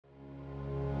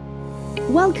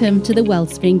Welcome to the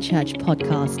Wellspring Church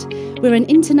podcast. We're an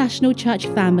international church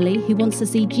family who wants to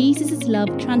see Jesus'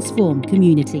 love transform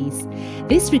communities.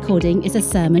 This recording is a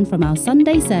sermon from our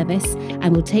Sunday service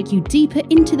and will take you deeper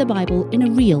into the Bible in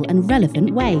a real and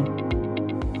relevant way.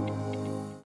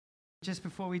 Just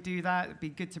before we do that, it'd be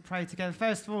good to pray together.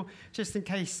 First of all, just in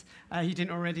case you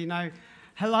didn't already know,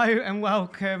 hello and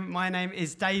welcome. My name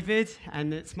is David,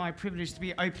 and it's my privilege to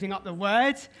be opening up the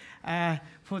Word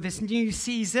for this new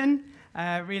season.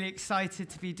 Really excited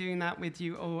to be doing that with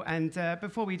you all. And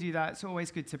before we do that, it's always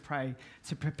good to pray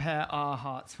to prepare our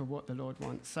hearts for what the Lord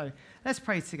wants. So let's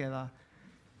pray together.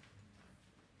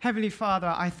 Heavenly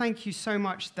Father, I thank you so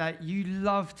much that you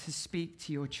love to speak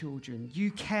to your children.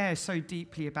 You care so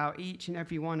deeply about each and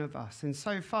every one of us. And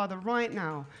so, Father, right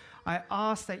now, I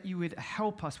ask that you would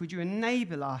help us. Would you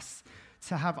enable us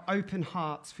to have open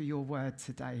hearts for your word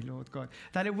today, Lord God?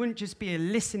 That it wouldn't just be a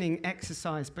listening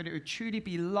exercise, but it would truly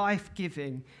be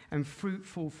life-giving and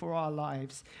fruitful for our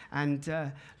lives. And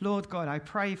Lord God, I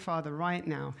pray, Father, right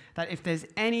now, that if there's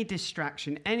any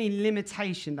distraction, any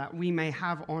limitation that we may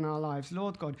have on our lives,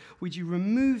 Lord God, would you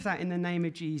remove that in the name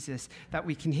of Jesus, that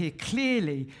we can hear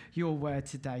clearly your word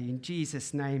today. In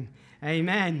Jesus' name,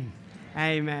 amen.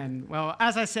 Amen. Well,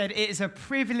 as I said, it is a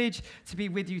privilege to be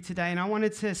with you today, and I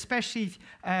wanted to especially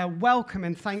welcome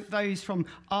and thank those from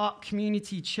Ark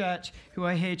Community Church who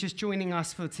are here just joining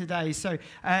us for today. So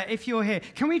if you're here,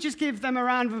 can we just give them a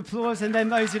round of applause, and then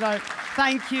those who don't,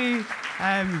 thank you.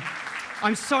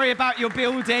 I'm sorry about your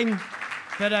building.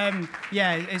 But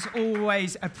it's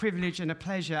always a privilege and a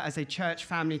pleasure as a church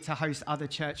family to host other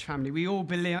church family. We all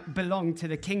belong to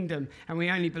the kingdom, and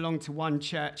we only belong to one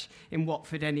church in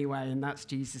Watford anyway, and that's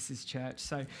Jesus' church.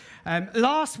 So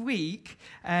last week,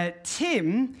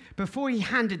 Tim, before he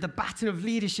handed the baton of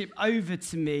leadership over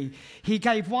to me, he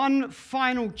gave one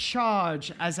final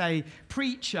charge as a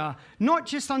preacher, not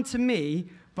just unto me,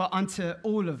 but unto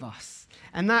all of us.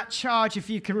 And that charge, if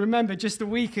you can remember just a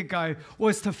week ago,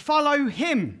 was to follow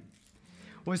him,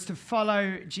 was to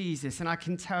follow Jesus. And I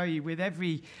can tell you with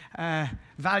every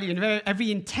value and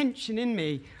every intention in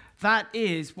me, that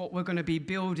is what we're going to be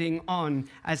building on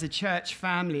as a church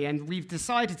family. And we've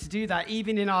decided to do that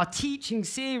even in our teaching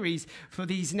series for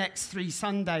these next 3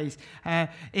 Sundays.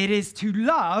 It is to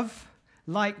love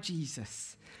like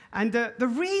Jesus. And the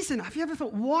reason, have you ever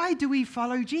thought, why do we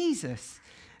follow Jesus?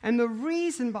 And the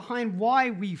reason behind why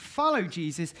we follow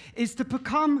Jesus is to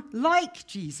become like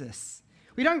Jesus.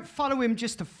 We don't follow him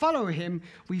just to follow him.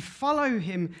 We follow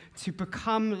him to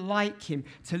become like him,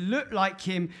 to look like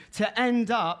him, to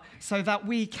end up so that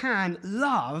we can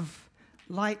love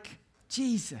like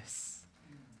Jesus,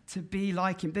 to be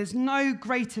like him. There's no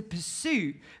greater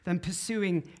pursuit than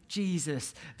pursuing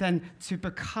Jesus, than to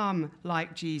become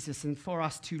like Jesus and for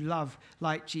us to love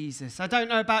like Jesus. I don't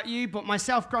know about you, but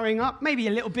myself growing up, maybe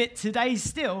a little bit today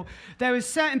still, there were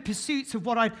certain pursuits of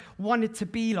what I wanted to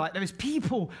be like. There was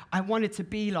people I wanted to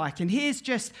be like. And here's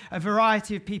just a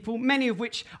variety of people, many of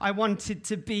which I wanted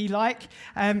to be like.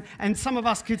 And some of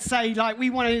us could say, like, we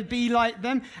wanted to be like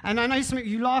them. And I know some of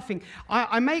you laughing.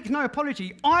 I make no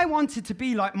apology. I wanted to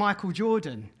be like Michael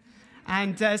Jordan.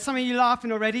 And some of you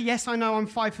laughing already. Yes, I know I'm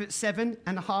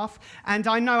 5'7.5", and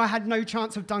I know I had no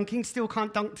chance of dunking. Still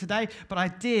can't dunk today, but I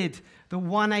did the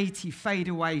 180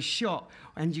 fadeaway shot,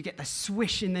 and you get the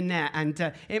swish in the net.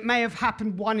 And it may have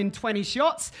happened 1 in 20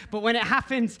 shots, but when it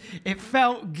happened, it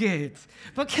felt good.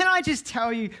 But can I just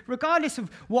tell you, regardless of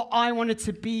what I wanted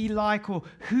to be like or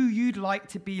who you'd like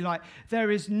to be like, there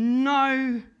is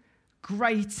no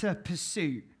greater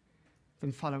pursuit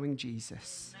than following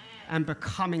Jesus and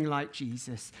becoming like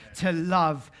Jesus, to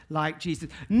love like Jesus.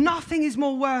 Nothing is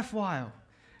more worthwhile.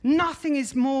 Nothing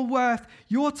is more worth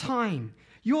your time,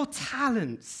 your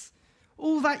talents,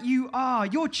 all that you are,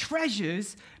 your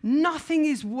treasures. Nothing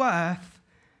is worth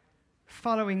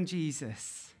following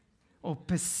Jesus or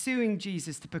pursuing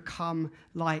Jesus to become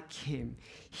like him.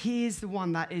 He is the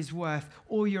one that is worth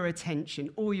all your attention,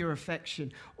 all your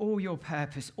affection, all your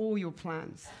purpose, all your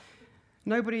plans.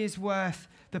 Nobody is worth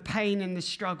the pain and the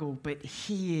struggle, but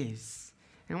he is.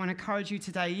 And I want to encourage you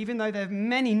today, even though there are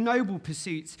many noble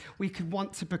pursuits we could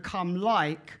want to become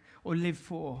like or live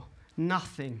for,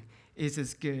 nothing is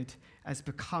as good as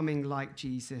becoming like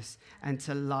Jesus and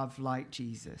to love like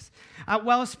Jesus. At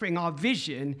Wellspring, our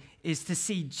vision is to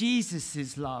see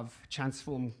Jesus' love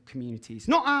transform communities.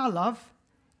 Not our love,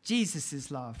 Jesus'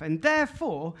 love. And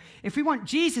therefore, if we want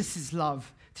Jesus'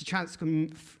 love to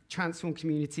transform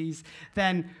communities,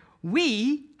 then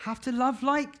we have to love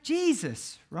like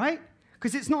Jesus, right?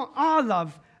 Because it's not our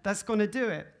love that's going to do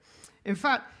it. In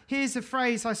fact, here's a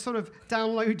phrase I sort of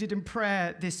downloaded in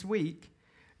prayer this week.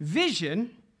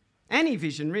 Vision any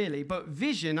vision really, but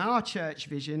vision, our church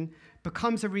vision,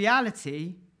 becomes a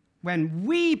reality when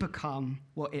we become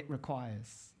what it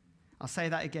requires. I'll say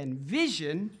that again.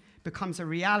 Vision becomes a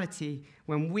reality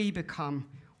when we become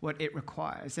what it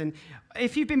requires. And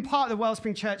if you've been part of the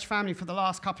Wellspring Church family for the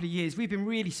last couple of years, we've been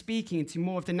really speaking into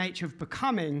more of the nature of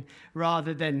becoming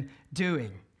rather than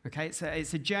doing. Okay,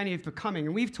 it's a journey of becoming.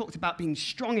 And we've talked about being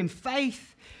strong in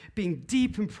faith, being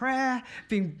deep in prayer,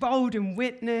 being bold in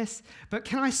witness. But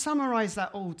can I summarize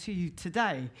that all to you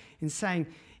today in saying,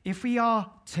 if we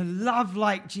are to love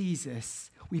like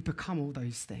Jesus, we become all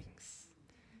those things.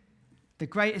 The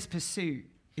greatest pursuit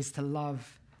is to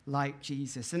love like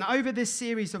Jesus. And over this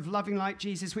series of loving like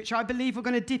Jesus, which I believe we're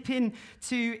going to dip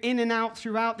into in and out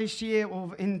throughout this year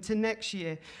or into next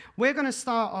year, we're going to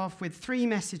start off with 3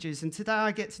 messages. And today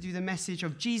I get to do the message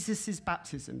of Jesus'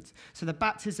 baptism. So the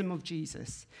baptism of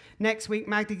Jesus. Next week,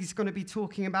 Magdie's going to be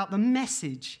talking about the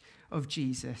message of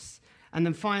Jesus. And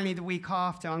then finally, the week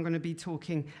after, I'm going to be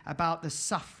talking about the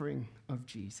suffering of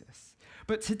Jesus.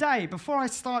 But today, before I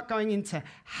start going into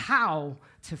how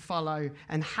to follow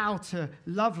and how to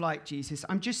love like Jesus,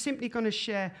 I'm just simply going to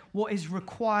share what is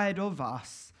required of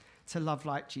us to love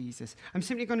like Jesus. I'm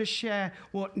simply going to share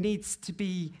what needs to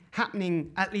be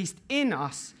happening, at least in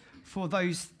us, for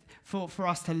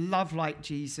us to love like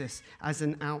Jesus as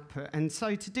an output. And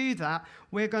so to do that,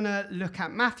 we're going to look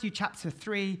at Matthew chapter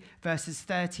 3, verses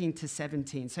 13 to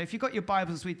 17. So if you've got your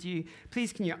Bibles with you,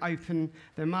 please can you open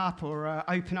them up or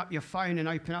open up your phone and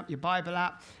open up your Bible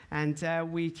app, and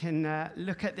we can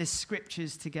look at these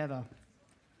scriptures together.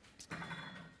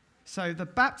 So the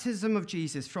baptism of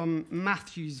Jesus from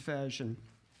Matthew's version.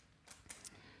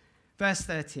 Verse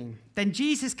 13, then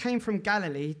Jesus came from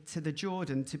Galilee to the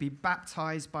Jordan to be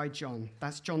baptized by John.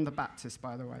 That's John the Baptist,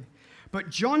 by the way. But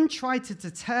John tried to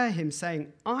deter him,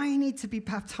 saying, I need to be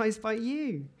baptized by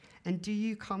you, and do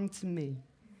you come to me?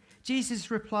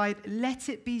 Jesus replied, let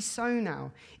it be so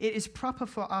now. It is proper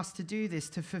for us to do this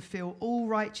to fulfill all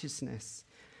righteousness.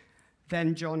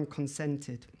 Then John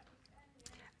consented.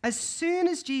 As soon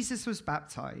as Jesus was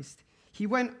baptized, he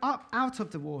went up out of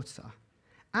the water.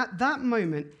 At that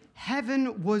moment,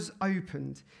 heaven was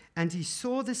opened, and he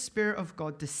saw the Spirit of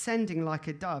God descending like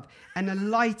a dove and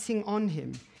alighting on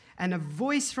him. And a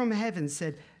voice from heaven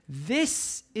said,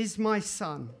 this is my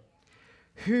Son,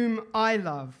 whom I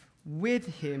love.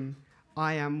 With him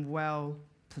I am well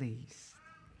pleased.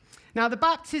 Now, the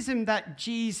baptism that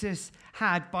Jesus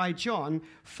had by John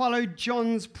followed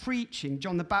John's preaching,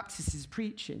 John the Baptist's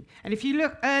preaching. And if you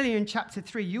look earlier in chapter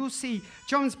 3, you'll see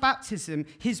John's baptism,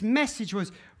 his message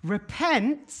was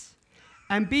repent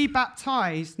and be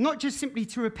baptized, not just simply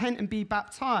to repent and be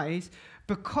baptized,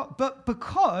 but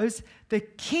because the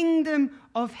kingdom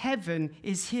of heaven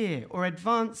is here or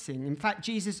advancing. In fact,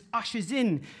 Jesus ushers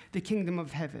in the kingdom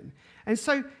of heaven. And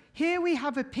so here we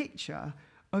have a picture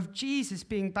of Jesus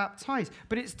being baptized,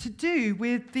 but it's to do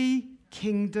with the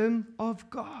kingdom of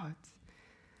God.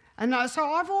 And so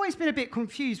I've always been a bit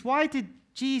confused. Why did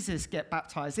Jesus get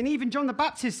baptized? And even John the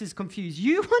Baptist is confused.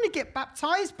 You want to get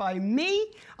baptized by me?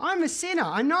 I'm a sinner.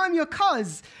 I know I'm your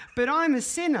cuz, but I'm a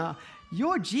sinner.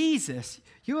 You're Jesus.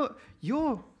 You're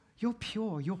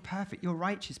pure. You're perfect. You're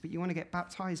righteous, but you want to get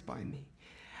baptized by me.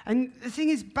 And the thing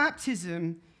is,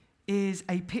 baptism is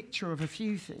a picture of a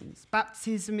few things.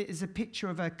 Baptism is a picture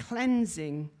of a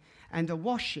cleansing and a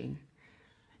washing.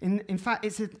 In fact,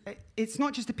 it's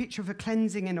not just a picture of a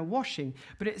cleansing and a washing,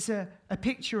 but it's a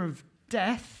picture of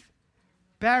death,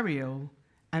 burial,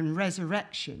 and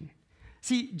resurrection.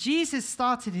 See, Jesus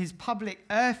started his public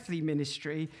earthly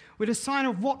ministry with a sign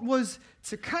of what was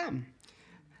to come.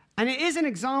 And it is an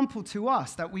example to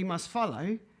us that we must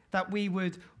follow, that we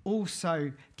would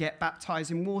also get baptized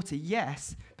in water,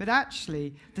 yes, but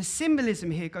actually the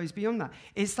symbolism here goes beyond that.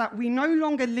 It's that we no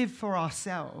longer live for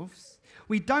ourselves.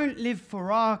 We don't live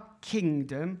for our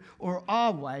kingdom or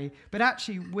our way, but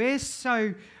actually we're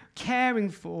so caring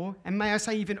for, and may I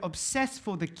say even obsessed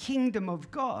for the kingdom of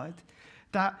God,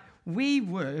 that we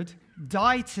would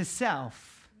die to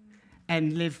self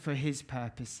and live for his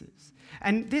purposes.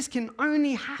 And this can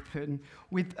only happen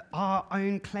with our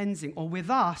own cleansing or with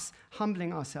us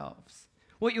humbling ourselves.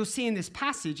 What you'll see in this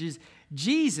passage is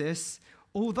Jesus,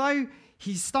 although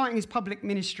he's starting his public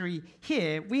ministry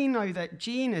here, we know that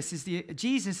Jesus is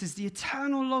the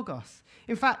eternal Logos.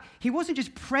 In fact, he wasn't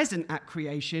just present at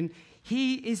creation,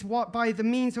 he is what by the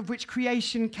means of which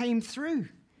creation came through.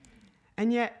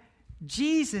 And yet,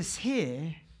 Jesus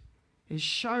here is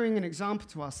showing an example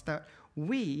to us that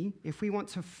we, if we want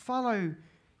to follow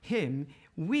him,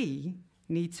 we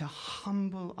need to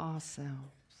humble ourselves.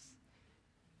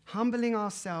 Humbling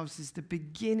ourselves is the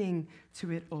beginning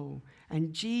to it all.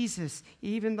 And Jesus,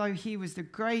 even though he was the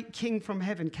great King from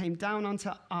heaven, came down unto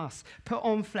us, put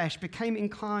on flesh, became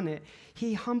incarnate.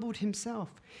 He humbled himself,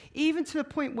 even to the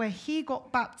point where he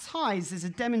got baptized as a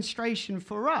demonstration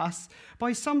for us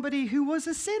by somebody who was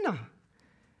a sinner.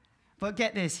 But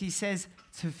get this, he says,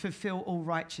 to fulfill all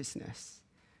righteousness.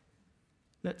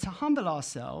 That to humble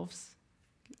ourselves,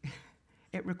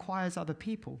 it requires other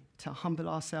people to humble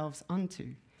ourselves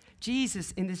unto.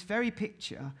 Jesus, in this very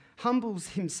picture, humbles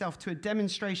himself to a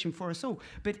demonstration for us all,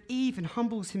 but even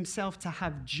humbles himself to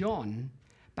have John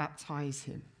baptize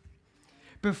him.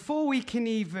 Before we can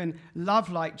even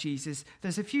love like Jesus,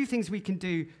 there's a few things we can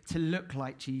do to look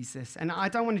like Jesus. And I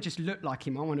don't want to just look like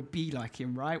him. I want to be like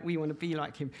him, right? We want to be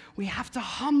like him. We have to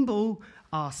humble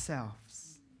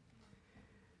ourselves.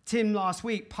 Tim last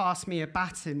week passed me a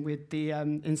baton with the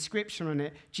inscription on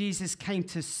it, Jesus came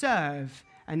to serve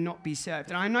and not be served.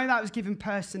 And I know that was given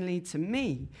personally to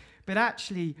me, but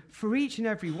actually for each and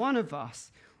every one of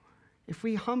us, if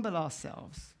we humble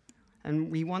ourselves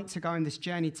and we want to go on this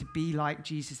journey to be like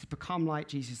Jesus, to become like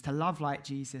Jesus, to love like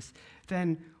Jesus,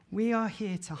 then we are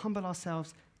here to humble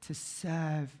ourselves to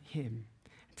serve him,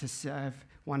 to serve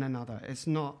one another. It's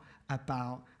not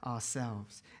about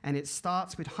ourselves. And it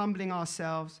starts with humbling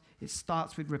ourselves. It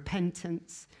starts with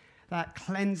repentance. That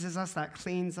cleanses us, that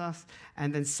cleans us,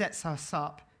 and then sets us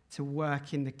up to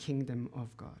work in the kingdom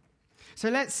of God. So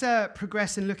let's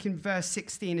progress and look in verse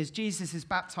 16 as Jesus is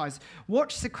baptized.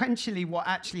 Watch sequentially what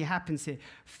actually happens here.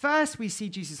 First, we see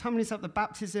Jesus humbling himself at the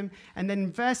baptism, and then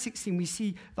in verse 16, we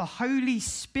see the Holy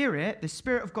Spirit, the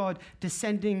Spirit of God,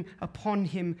 descending upon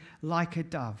him like a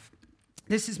dove.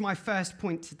 This is my first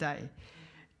point today.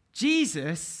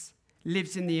 Jesus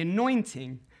lives in the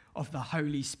anointing of the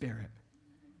Holy Spirit.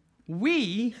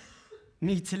 We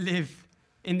need to live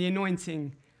in the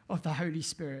anointing of the Holy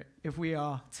Spirit if we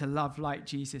are to love like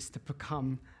Jesus, to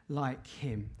become like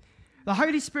him. The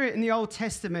Holy Spirit in the Old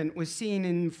Testament was seen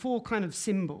in 4 kind of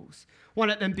symbols. One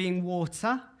of them being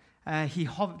water. The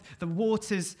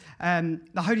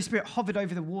Holy Spirit hovered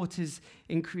over the waters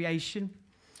in creation.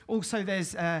 Also,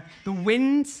 there's the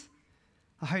wind.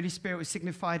 The Holy Spirit was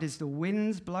signified as the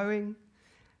winds blowing.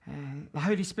 The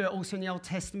Holy Spirit also in the Old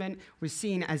Testament was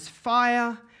seen as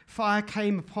fire. Fire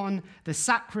came upon the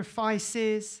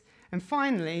sacrifices. And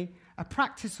finally, a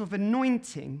practice of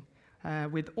anointing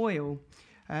with oil.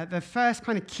 The first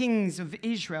kind of kings of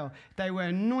Israel, they were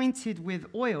anointed with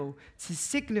oil to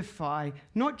signify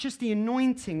not just the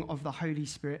anointing of the Holy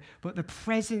Spirit, but the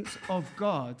presence of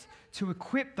God to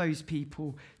equip those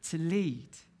people to lead.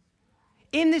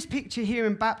 In this picture here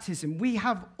in baptism, we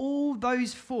have all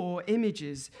those 4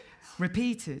 images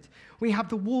repeated. We have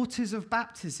the waters of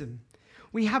baptism.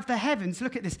 We have the heavens.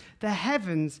 Look at this. The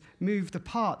heavens moved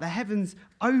apart. The heavens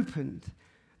opened.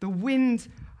 The wind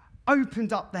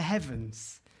opened up the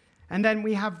heavens. And then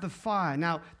we have the fire.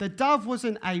 Now, the dove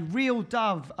wasn't a real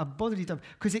dove, a bodily dove,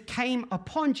 because it came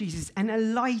upon Jesus and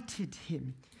alighted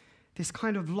him. This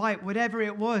kind of light, whatever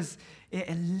it was, it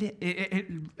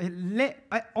lit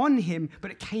on him,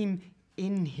 but it came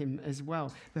in him as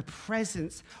well. The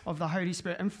presence of the Holy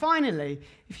Spirit. And finally,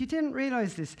 if you didn't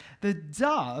realize this, the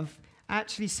dove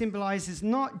actually symbolizes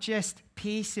not just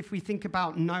peace, if we think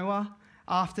about Noah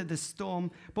after the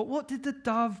storm, but what did the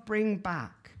dove bring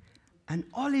back? An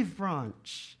olive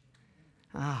branch.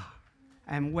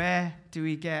 And where do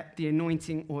we get the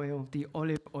anointing oil? The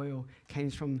olive oil came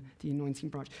from the anointing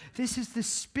branch. This is the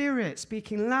Spirit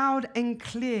speaking loud and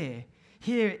clear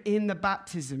here in the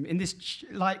baptism, in this,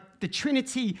 like the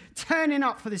Trinity turning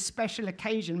up for this special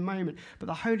occasion moment. But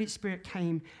the Holy Spirit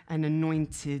came and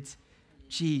anointed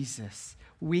Jesus.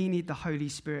 We need the Holy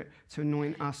Spirit to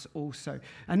anoint us also.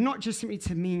 And not just simply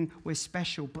to mean we're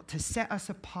special, but to set us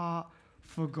apart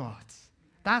for God.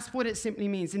 That's what it simply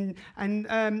means.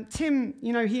 And Tim,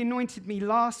 he anointed me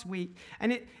last week.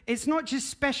 And it's not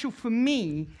just special for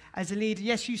me as a leader.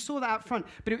 Yes, you saw that up front.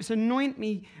 But it was anoint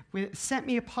me, set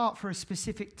me apart for a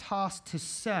specific task to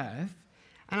serve.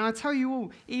 And I'll tell you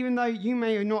all, even though you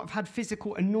may not have had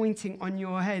physical anointing on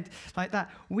your head like that,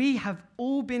 we have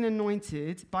all been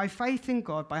anointed by faith in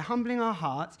God, by humbling our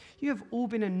hearts. You have all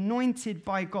been anointed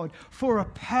by God for a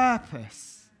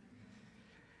purpose.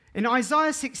 In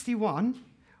Isaiah 61,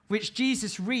 which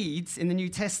Jesus reads in the New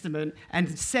Testament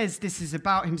and says this is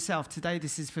about himself, today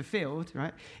this is fulfilled,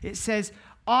 right? It says,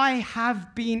 I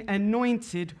have been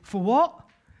anointed for what?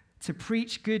 To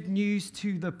preach good news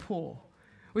to the poor.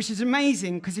 Which is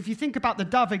amazing, because if you think about the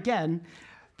dove again,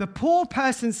 the poor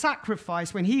person's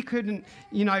sacrifice when he couldn't,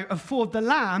 afford the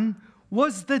lamb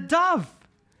was the dove.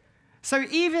 So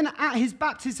even at his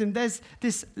baptism, there's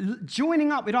this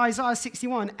joining up with Isaiah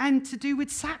 61 and to do with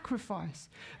sacrifice.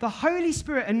 The Holy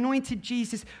Spirit anointed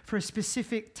Jesus for a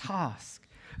specific task.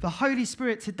 The Holy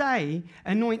Spirit today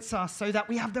anoints us so that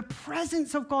we have the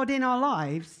presence of God in our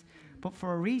lives, but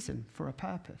for a reason, for a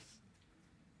purpose.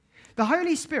 The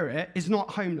Holy Spirit is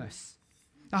not homeless.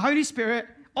 The Holy Spirit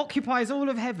occupies all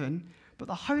of heaven, but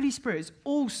the Holy Spirit is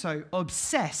also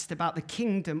obsessed about the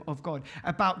kingdom of God,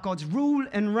 about God's rule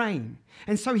and reign.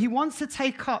 And so he wants to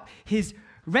take up his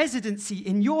residency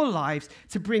in your lives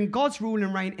to bring God's rule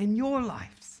and reign in your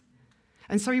lives.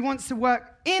 And so he wants to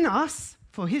work in us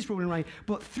for his rule and reign,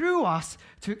 but through us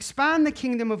to expand the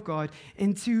kingdom of God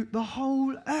into the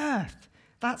whole earth.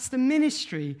 That's the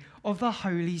ministry of the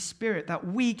Holy Spirit that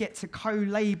we get to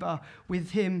co-labor with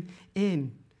him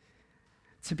in.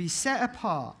 To be set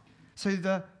apart. So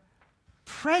the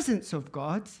presence of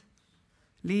God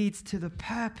leads to the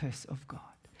purpose of God.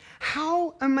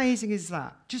 How amazing is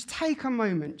that? Just take a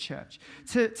moment, church,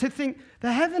 to think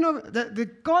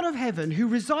the God of heaven who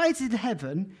resides in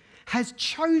heaven has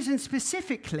chosen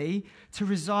specifically to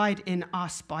reside in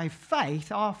us by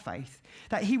faith, our faith,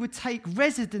 that he would take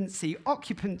residency,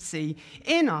 occupancy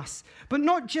in us. But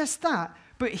not just that,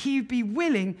 but he'd be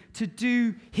willing to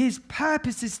do his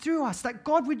purposes through us, that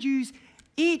God would use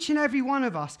each and every one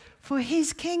of us for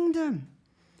his kingdom.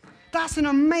 That's an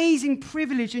amazing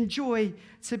privilege and joy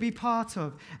to be part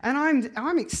of. And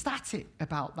I'm ecstatic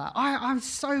about that. I'm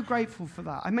so grateful for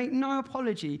that. I make no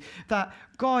apology that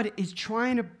God is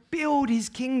trying to build his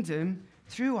kingdom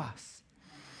through us.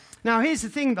 Now, here's the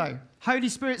thing, though. Holy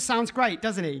Spirit sounds great,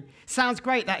 doesn't he? Sounds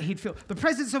great that he'd feel the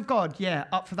presence of God. Yeah,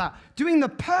 up for that. Doing the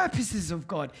purposes of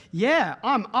God. Yeah,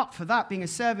 I'm up for that, being a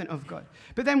servant of God.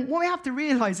 But then what we have to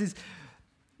realize is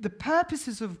the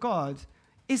purposes of God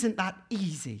isn't that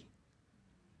easy.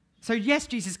 So yes,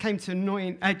 Jesus came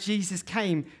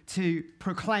to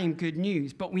proclaim good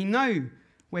news, but we know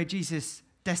where Jesus'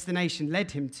 destination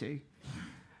led him to,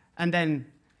 and then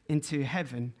into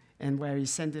heaven and where he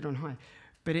ascended on high.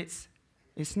 But it's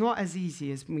not as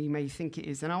easy as we may think it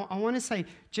is. And I want to say,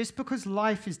 just because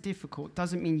life is difficult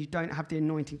doesn't mean you don't have the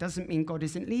anointing, doesn't mean God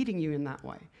isn't leading you in that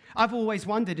way. I've always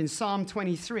wondered in Psalm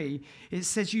 23, it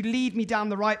says, you lead me down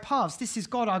the right paths. This is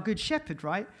God, our good shepherd,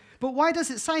 right? But why does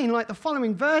it say in like the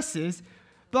following verses,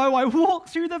 though I walk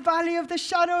through the valley of the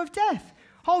shadow of death?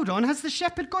 Hold on, has the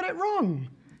shepherd got it wrong?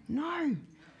 No.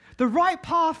 The right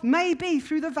path may be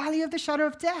through the valley of the shadow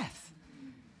of death,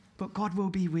 but God will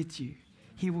be with you.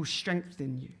 He will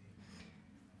strengthen you.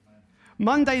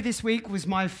 Monday this week was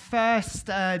my first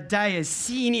day as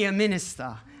senior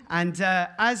minister. And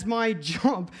as my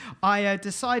job, I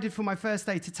decided for my first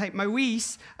day to take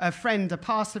Moise, a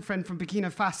pastor friend from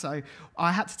Burkina Faso.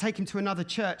 I had to take him to another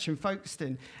church in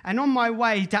Folkestone. And on my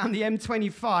way down the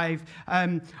M25,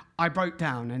 I broke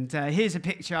down. And here's a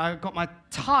picture. I got my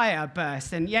tire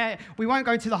burst. And yeah, we won't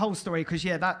go into the whole story because,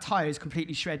 yeah, that tire is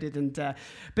completely shredded.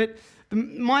 But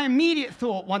my immediate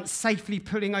thought, once safely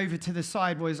pulling over to the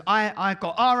side, was I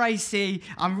got RAC.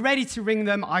 I'm ready to ring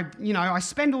them. I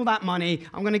spend all that money.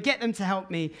 I'm going to get them to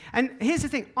help me. And here's the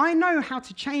thing. I know how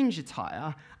to change a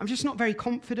tire. I'm just not very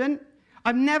confident.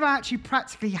 I've never actually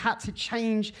practically had to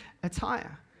change a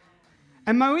tire.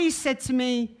 And Moise said to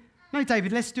me, no,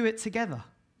 David, let's do it together.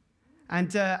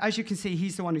 And as you can see,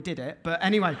 he's the one who did it. But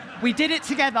anyway, we did it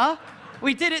together.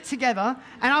 We did it together.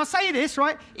 And I'll say this,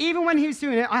 right? Even when he was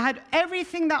doing it, I had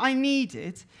everything that I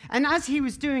needed. And as he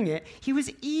was doing it, he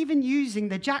was even using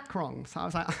the jack wrong. So I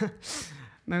was like,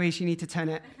 Maurice, you need to turn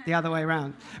it the other way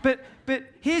around. But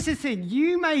here's the thing.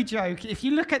 You may joke, if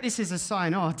you look at this as a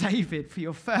sign, oh, David, for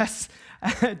your first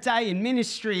day in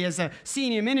ministry as a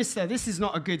senior minister, this is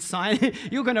not a good sign.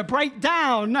 You're going to break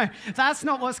down. No, that's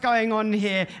not what's going on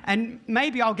here. And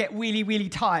maybe I'll get really, really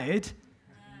tired.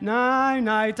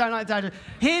 No, don't like that.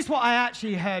 Here's what I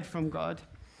actually heard from God.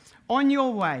 On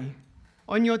your way,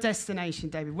 on your destination,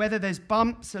 David, whether there's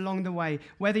bumps along the way,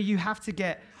 whether you have to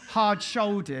get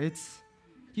hard-shouldered,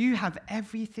 you have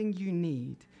everything you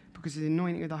need because of the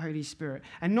anointing of the Holy Spirit.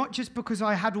 And not just because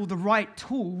I had all the right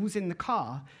tools in the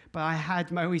car, but I had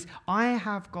Moise. I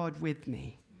have God with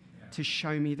me to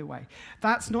show me the way.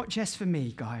 That's not just for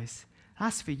me, guys.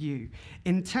 That's for you.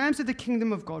 In terms of the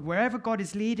kingdom of God, wherever God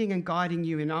is leading and guiding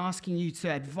you and asking you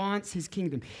to advance his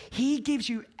kingdom, he gives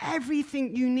you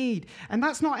everything you need. And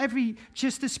that's not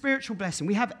just a spiritual blessing.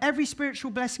 We have every spiritual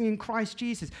blessing in Christ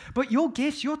Jesus. But your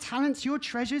gifts, your talents, your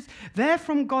treasures, they're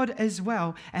from God as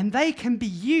well. And they can be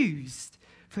used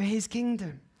for his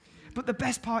kingdom. But the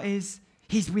best part is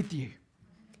he's with you.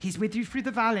 He's with you through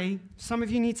the valley. Some of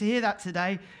you need to hear that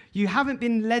today. You haven't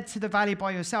been led to the valley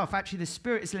by yourself. Actually, the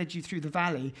Spirit has led you through the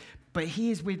valley. but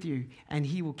he is with you and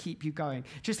he will keep you going.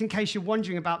 Just in case you're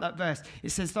wondering about that verse, it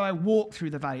says, though I walk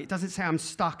through the valley. It doesn't say I'm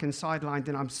stuck and sidelined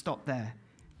and I'm stopped there.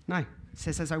 No, it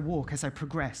says as I walk, as I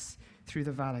progress through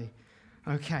the valley.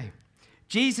 Okay.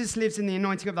 Jesus lives in the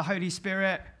anointing of the Holy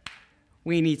Spirit.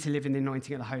 We need to live in the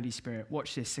anointing of the Holy Spirit.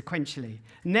 Watch this sequentially.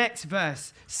 Next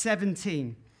verse,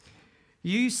 17.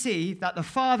 You see that the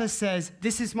Father says,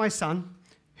 this is my Son,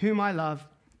 whom I love,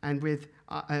 and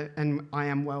I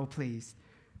am well pleased.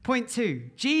 Point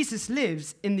 2, Jesus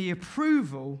lives in the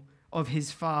approval of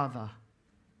his Father.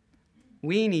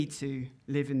 We need to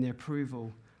live in the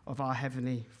approval of our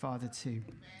Heavenly Father too.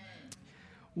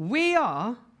 We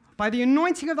are, by the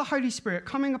anointing of the Holy Spirit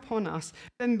coming upon us,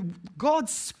 then God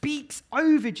speaks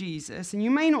over Jesus, and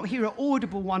you may not hear an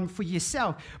audible one for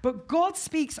yourself, but God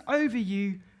speaks over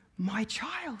you, my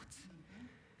child.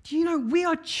 Do you know we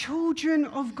are children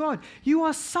of God? You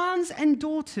are sons and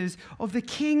daughters of the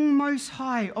King Most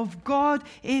High, of God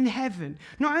in heaven.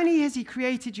 Not only has he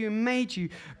created you and made you,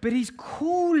 but he's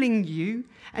calling you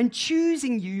and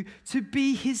choosing you to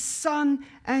be his son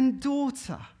and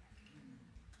daughter.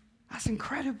 That's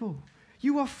incredible.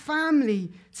 You are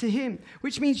family to him,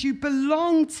 which means you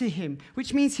belong to him,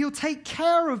 which means he'll take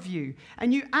care of you,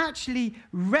 and you actually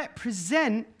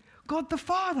represent God the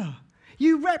Father.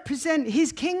 You represent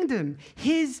his kingdom,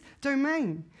 his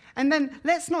domain. And then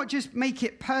let's not just make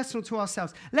it personal to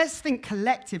ourselves. Let's think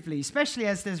collectively, especially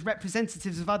as there's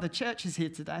representatives of other churches here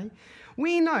today.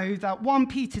 We know that 1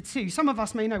 Peter 2, some of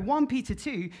us may know 1 Peter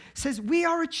 2 says we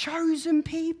are a chosen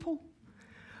people.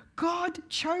 God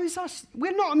chose us.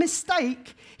 We're not a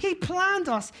mistake. He planned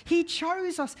us. He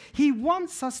chose us. He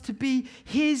wants us to be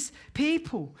his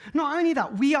people. Not only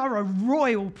that, we are a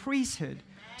royal priesthood.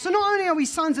 So not only are we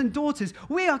sons and daughters,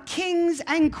 we are kings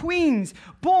and queens,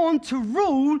 born to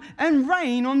rule and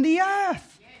reign on the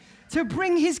earth, to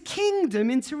bring his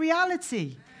kingdom into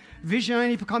reality. Vision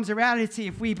only becomes a reality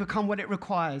if we become what it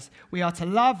requires. We are to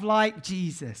love like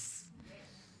Jesus.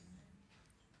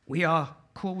 We are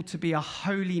called to be a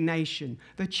holy nation.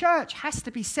 The church has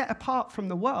to be set apart from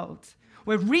the world.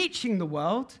 We're reaching the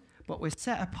world, but we're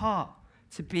set apart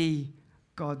to be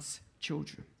God's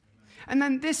children. And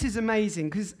then this is amazing,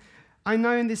 because I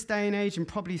know in this day and age, and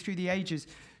probably through the ages,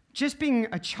 just being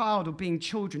a child or being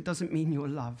children doesn't mean you're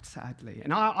loved, sadly.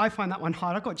 And I find that one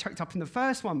hard. I got choked up in the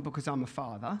first one because I'm a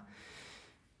father.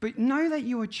 But know that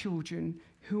you are children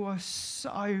who are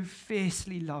so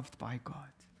fiercely loved by God.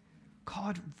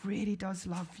 God really does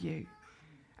love you.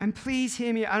 And please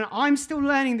hear me, and I'm still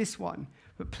learning this one,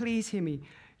 but please hear me.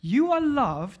 You are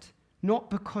loved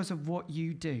not because of what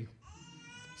you do.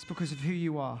 It's because of who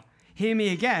you are. Hear me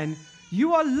again.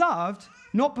 You are loved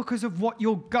not because of what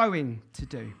you're going to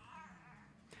do.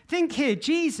 Think here,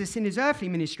 Jesus in his earthly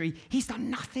ministry, he's done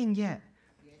nothing yet.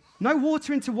 No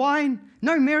water into wine,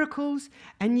 no miracles,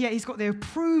 and yet he's got the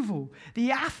approval,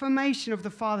 the affirmation of the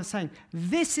Father saying,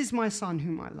 this is my Son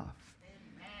whom I love.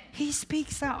 Amen. He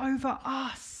speaks that over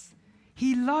us.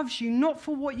 He loves you not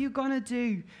for what you're going to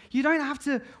do. You don't have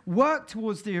to work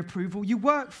towards the approval. You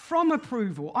work from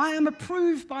approval. I am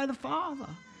approved by the Father.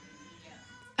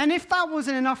 And if that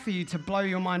wasn't enough for you to blow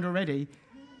your mind already,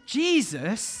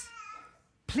 Jesus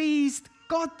pleased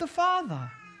God the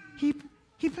Father. He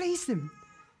pleased him.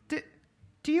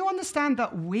 Do you understand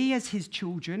that we as his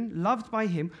children, loved by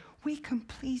him, we can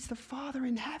please the Father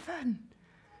in heaven?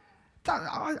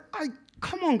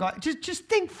 Come on, guys, just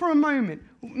think for a moment.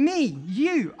 Me,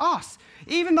 you, us,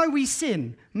 even though we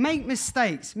sin, make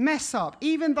mistakes, mess up,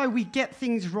 even though we get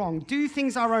things wrong, do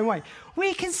things our own way,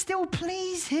 we can still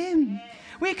please him.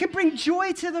 We can bring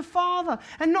joy to the Father.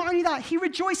 And not only that, he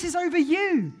rejoices over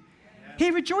you. He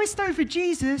rejoiced over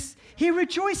Jesus. He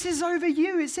rejoices over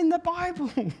you. It's in the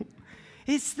Bible.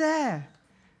 It's there.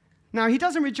 Now, he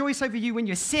doesn't rejoice over you when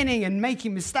you're sinning and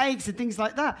making mistakes and things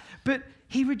like that. But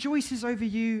he rejoices over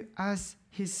you as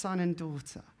his son and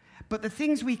daughter. But the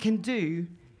things we can do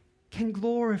can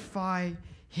glorify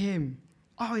him.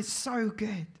 Oh, it's so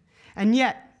good. And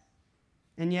yet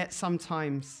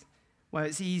sometimes, well,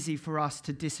 it's easy for us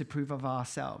to disapprove of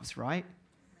ourselves, right?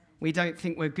 We don't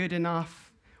think we're good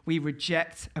enough. We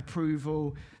reject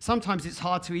approval. Sometimes it's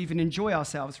hard to even enjoy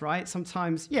ourselves, right?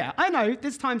 Sometimes, yeah, I know,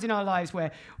 there's times in our lives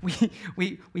where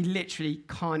we literally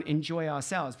can't enjoy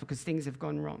ourselves because things have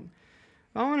gone wrong.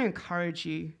 I want to encourage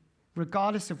you,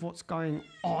 regardless of what's going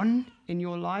on in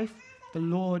your life, the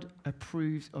Lord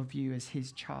approves of you as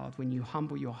his child. When you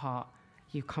humble your heart,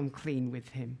 you come clean with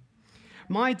him.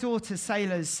 My daughter,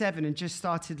 Sailor, is 7 and just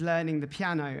started learning the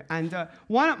piano. And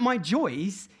one of my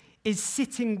joys is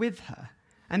sitting with her.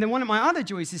 And then one of my other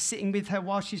joys is sitting with her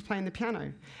while she's playing the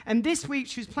piano. And this week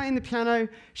she was playing the piano.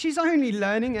 She's only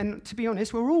learning, and to be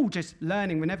honest, we're all just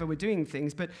learning whenever we're doing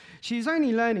things, but she's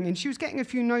only learning, and she was getting a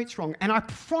few notes wrong. And I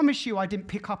promise you I didn't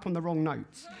pick up on the wrong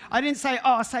notes. I didn't say,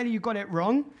 "Oh, Sailor, you got it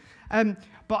wrong."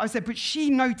 But I said, but she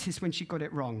noticed when she got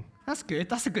it wrong. That's good.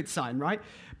 That's a good sign, right?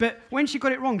 But when she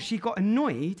got it wrong, she got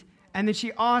annoyed, and then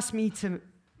she asked me to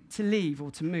leave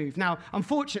or to move. Now,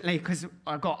 unfortunately, because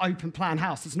I've got open plan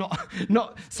house, it's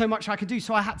not so much I can do,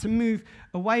 so I had to move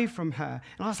away from her.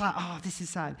 And I was like, oh, this is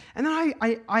sad. And then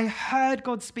I heard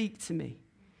God speak to me.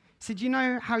 He said, you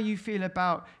know how you feel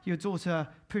about your daughter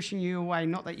pushing you away,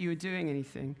 not that you were doing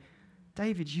anything?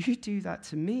 David, you do that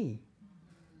to me.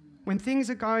 When things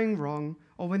are going wrong,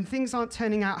 or when things aren't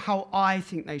turning out how I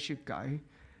think they should go,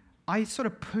 I sort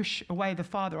of push away the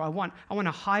Father. I want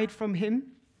to hide from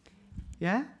him.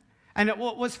 Yeah? And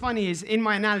what's funny is, in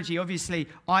my analogy, obviously,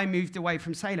 I moved away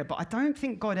from Sailor, but I don't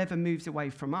think God ever moves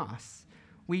away from us.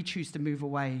 We choose to move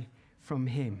away from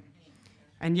him.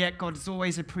 And yet, God is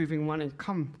always approving one, and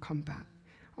come back.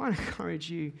 I want to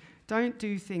encourage you, don't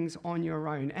do things on your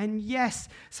own. And yes,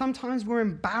 sometimes we're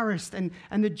embarrassed, and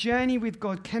the journey with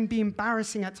God can be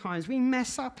embarrassing at times. We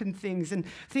mess up in things, and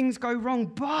things go wrong,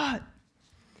 but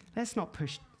let's not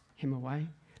push him away.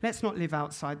 Let's not live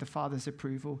outside the Father's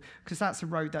approval, because that's a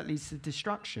road that leads to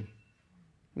destruction.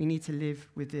 We need to live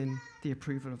within the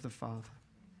approval of the Father.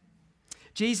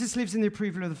 Jesus lives in the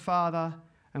approval of the Father,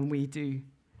 and we do.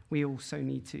 We also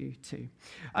need to too.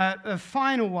 A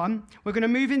final one, we're going to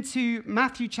move into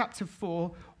Matthew chapter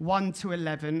 4, 1 to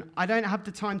 11. I don't have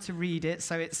the time to read it,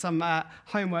 so it's some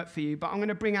homework for you, but I'm going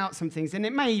to bring out some things, and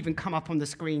it may even come up on the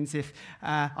screens if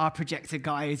our projector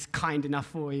guy is kind enough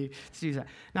for you to do that.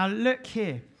 Now look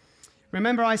here.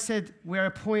 Remember I said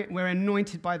we're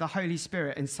anointed by the Holy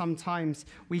Spirit, and sometimes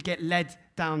we get led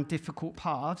down difficult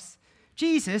paths.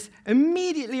 Jesus,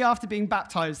 immediately after being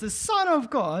baptized, the Son of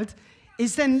God,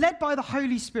 is then led by the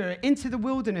Holy Spirit into the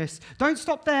wilderness. Don't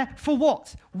stop there. For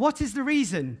what? What is the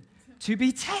reason? To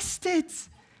be tested.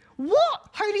 What?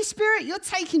 Holy Spirit, you're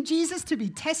taking Jesus to be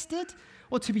tested,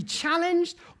 or to be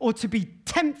challenged, or to be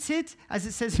tempted, as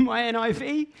it says in my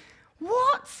NIV?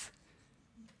 What?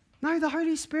 No, the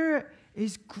Holy Spirit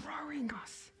is growing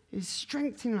us, is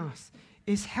strengthening us,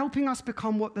 is helping us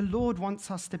become what the Lord wants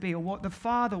us to be, or what the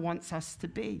Father wants us to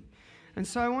be. And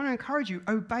so I want to encourage you,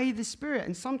 obey the Spirit.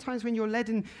 And sometimes when you're led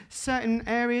in certain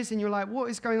areas and you're like, what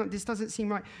is going on? This doesn't seem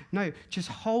right. No, just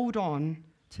hold on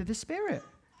to the Spirit.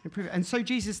 And so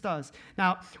Jesus does.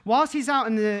 Now, whilst he's out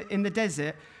in the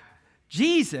desert,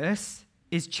 Jesus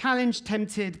is challenged,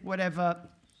 tempted, whatever,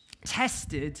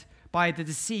 tested by the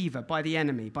deceiver, by the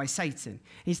enemy, by Satan.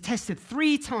 He's tested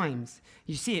 3 times.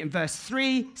 You see it in verse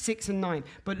 3, 6, and 9.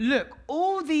 But look,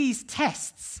 all these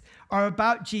tests are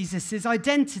about Jesus'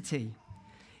 identity.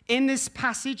 In this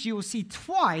passage, you will see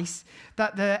twice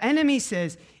that the enemy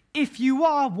says, if you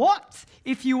are what?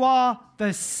 If you are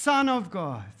the Son of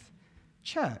God.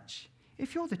 Church,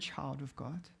 if you're the child of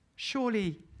God,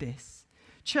 surely this.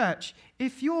 Church,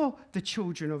 if you're the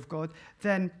children of God,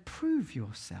 then prove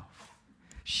yourself.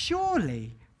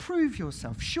 Surely, prove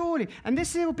yourself. Surely. And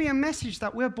this will be a message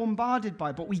that we're bombarded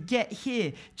by, but we get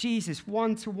here, Jesus,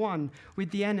 one-to-one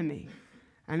with the enemy.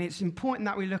 And it's important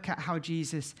that we look at how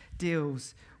Jesus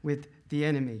deals with the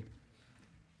enemy.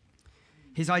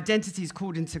 His identity is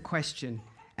called into question,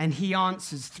 and he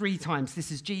answers 3 times.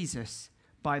 This is Jesus,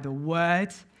 by the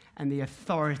word and the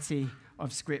authority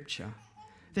of Scripture.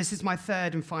 This is my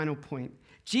third and final point.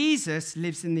 Jesus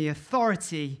lives in the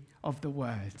authority of the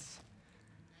word.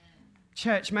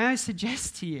 Church, may I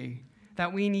suggest to you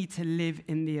that we need to live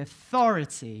in the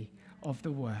authority of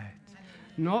the word.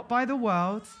 Not by the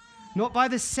world, not by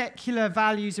the secular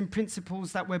values and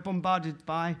principles that we're bombarded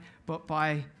by, but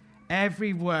by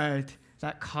every word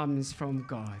that comes from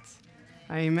God.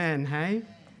 Amen, hey?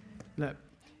 Look,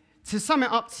 to sum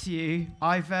it up to you,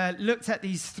 I've looked at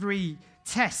these 3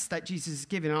 tests that Jesus has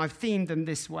given, and I've themed them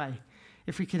this way.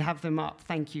 If we could have them up.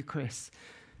 Thank you, Chris.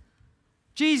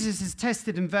 Jesus is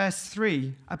tested in verse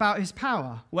 3 about his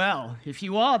power. Well, if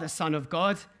you are the Son of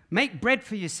God, make bread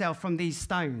for yourself from these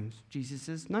stones. Jesus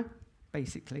says, no,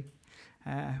 basically.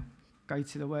 Go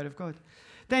to the word of God.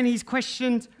 Then he's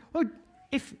questioned, well,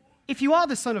 if you are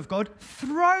the Son of God,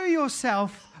 throw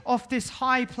yourself off this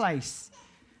high place.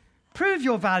 Prove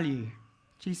your value.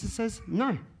 Jesus says,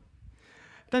 no.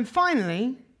 Then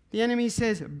finally, the enemy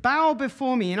says, bow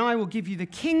before me and I will give you the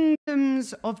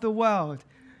kingdoms of the world.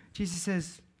 Jesus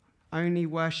says, only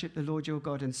worship the Lord your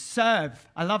God and serve.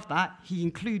 I love that. He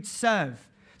includes serve.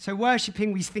 So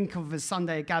worshipping we think of as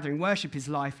Sunday gathering. Worship is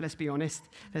life, let's be honest.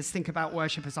 Let's think about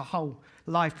worship as a whole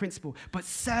life principle. But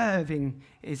serving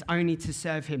is only to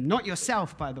serve him. Not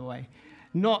yourself, by the way.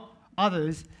 Not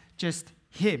others, just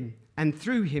him. And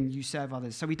through him you serve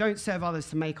others. So we don't serve others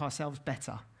to make ourselves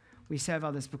better. We serve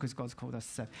others because God's called us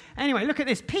to serve. Anyway, look at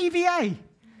this, PVA.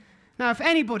 Now, if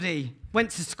anybody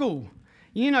went to school,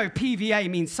 you know PVA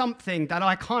means something that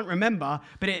I can't remember,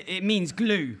 but it means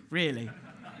glue, really.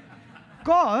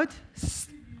 God,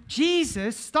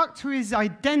 Jesus, stuck to his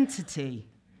identity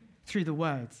through the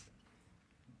words.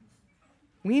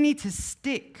 We need to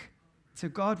stick to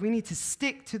God. We need to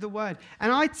stick to the word.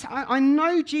 And I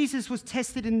know Jesus was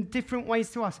tested in different ways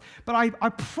to us, but I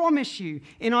promise you,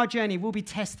 in our journey, we'll be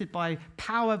tested by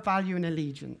power, value, and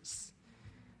allegiance.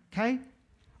 Okay?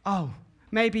 Oh,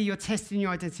 maybe you're testing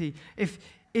your identity.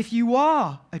 If you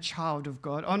are a child of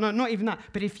God, or no, not even that,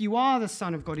 but if you are the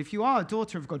son of God, if you are a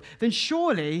daughter of God, then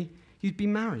surely you'd be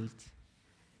married.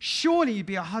 Surely you'd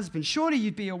be a husband. Surely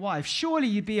you'd be a wife. Surely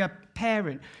you'd be a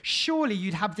parent. Surely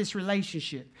you'd have this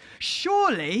relationship.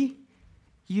 Surely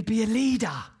you'd be a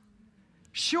leader.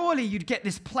 Surely you'd get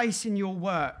this place in your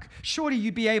work. Surely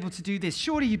you'd be able to do this.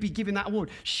 Surely you'd be given that award.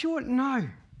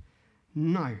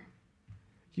 No.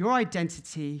 Your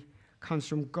identity comes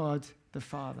from God the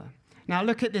Father. Now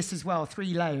look at this as well,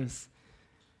 3 layers.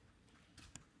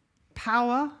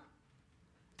 Power,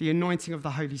 the anointing of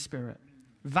the Holy Spirit.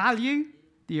 Value,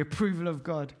 the approval of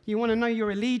God. You want to know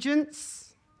your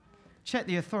allegiance? Check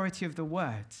the authority of the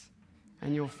word,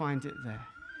 and you'll find it there.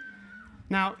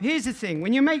 Now, here's the thing.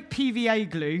 When you make PVA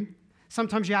glue,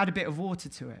 sometimes you add a bit of water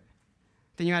to it.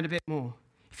 Then you add a bit more.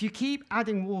 If you keep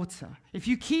adding water, if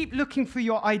you keep looking for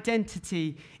your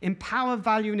identity in power,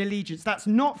 value, and allegiance, that's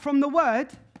not from the word,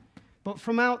 but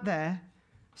from out there,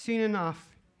 soon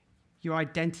enough, your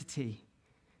identity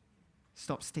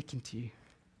stops sticking to you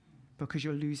because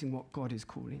you're losing what God is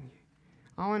calling you.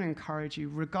 I want to encourage you,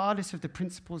 regardless of the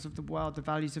principles of the world, the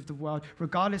values of the world,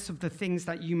 regardless of the things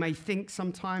that you may think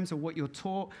sometimes or what you're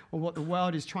taught or what the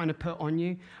world is trying to put on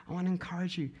you, I want to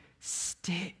encourage you,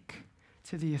 stick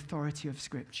to the authority of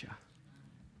Scripture.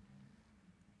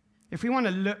 If we want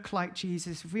to look like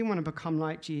Jesus, if we want to become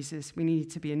like Jesus, we need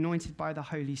to be anointed by the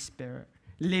Holy Spirit,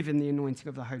 live in the anointing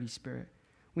of the Holy Spirit.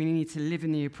 We need to live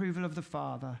in the approval of the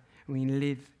Father, and we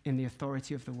live in the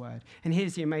authority of the Word. And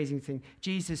here's the amazing thing.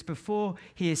 Jesus, before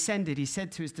he ascended, he said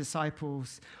to his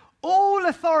disciples, all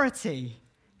authority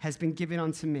has been given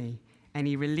unto me. And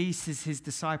he releases his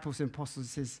disciples and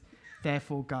apostles and says,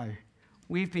 therefore go.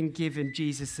 We've been given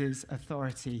Jesus'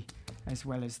 authority as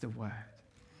well as the Word.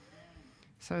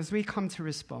 So as we come to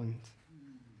respond,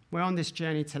 we're on this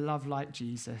journey to love like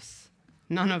Jesus.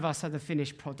 None of us are the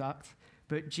finished product,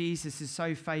 but Jesus is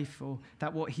so faithful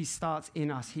that what he starts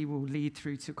in us, he will lead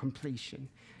through to completion.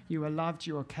 You are loved,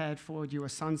 you are cared for, you are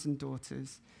sons and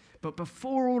daughters. But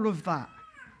before all of that,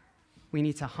 we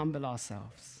need to humble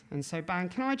ourselves. And so,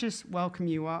 band, can I just welcome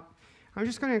you up? I'm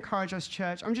just going to encourage us,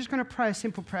 church. I'm just going to pray a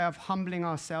simple prayer of humbling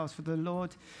ourselves for the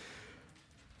Lord.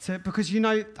 Because,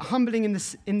 humbling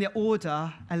in the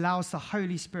order allows the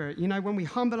Holy Spirit. When we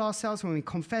humble ourselves, when we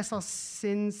confess our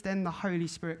sins, then the Holy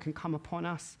Spirit can come upon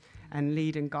us and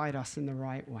lead and guide us in the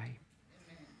right way.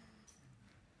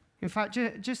 In fact,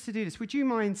 just to do this, would you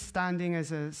mind standing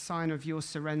as a sign of your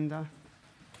surrender?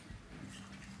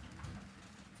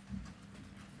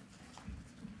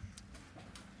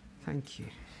 Thank you.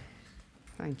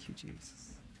 Thank you,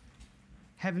 Jesus.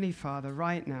 Heavenly Father,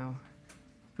 right now,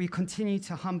 we continue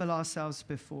to humble ourselves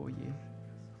before you.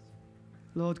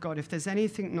 Lord God, if there's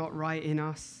anything not right in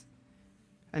us,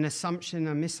 an assumption,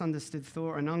 a misunderstood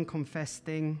thought, an unconfessed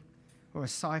thing, or a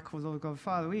cycle, Lord God,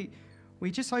 Father,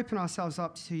 we just open ourselves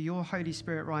up to your Holy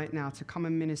Spirit right now to come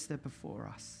and minister before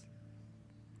us.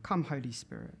 Come, Holy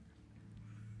Spirit.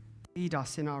 Lead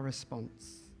us in our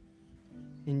response.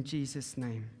 In Jesus'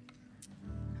 name,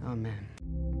 amen.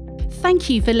 Thank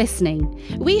you for listening.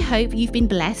 We hope you've been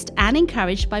blessed and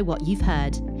encouraged by what you've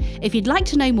heard. If you'd like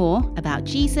to know more about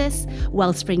Jesus,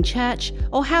 Wellspring Church,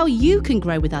 or how you can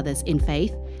grow with others in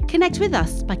faith, connect with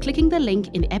us by clicking the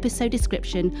link in the episode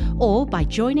description or by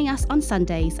joining us on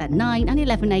Sundays at 9 and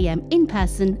 11 a.m. in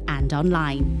person and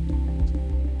online.